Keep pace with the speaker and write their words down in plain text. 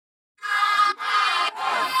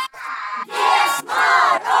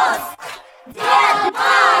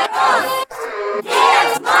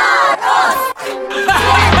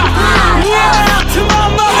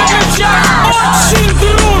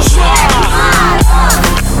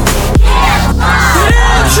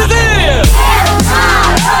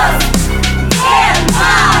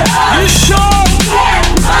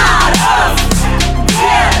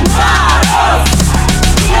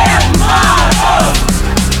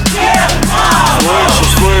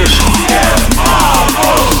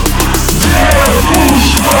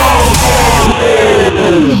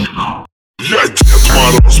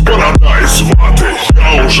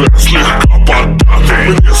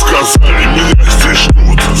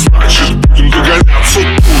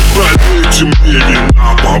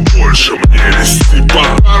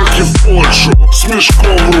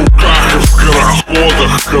мешком в руках и в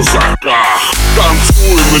скороходах, казаках.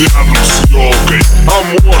 Танцуем рядом с елкой, а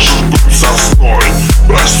может быть сосной.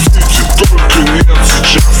 Простите, только нет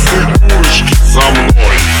сейчас Снегурочки со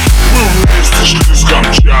мной. Мы вместе шли с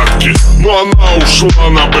Камчатки, но она ушла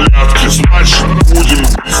на блядки. Значит, будем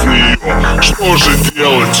без нее. Что же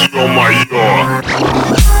делать, ё-моё?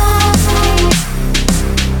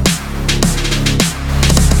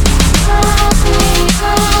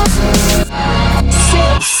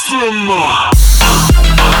 Собственно.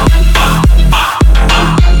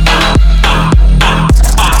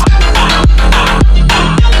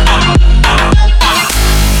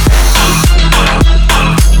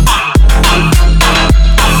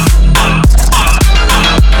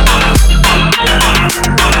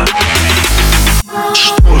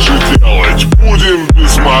 Что же делать? Будем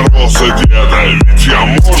без Мороза, деда. Ведь я,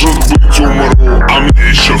 может быть, умру. А мне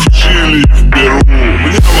еще в Чили и в Перу.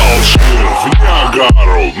 Мне в Алжир, в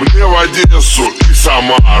Ниагару. Мне в Одессу и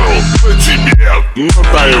Самару. На Тибет, на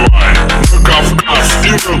Тайвань, на Кавказ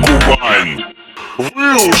и на Кубань.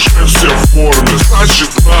 Вы уже все в форме, значит,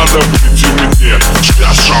 надо быть и мне.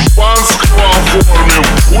 Сейчас шампанского оформим,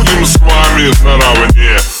 будем с вами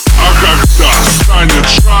наравне. А когда станет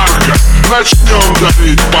жарко, начнем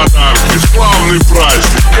дарить подарки. Славный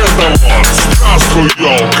праздник, это вот, здравствуй,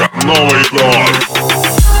 елка, Новый год.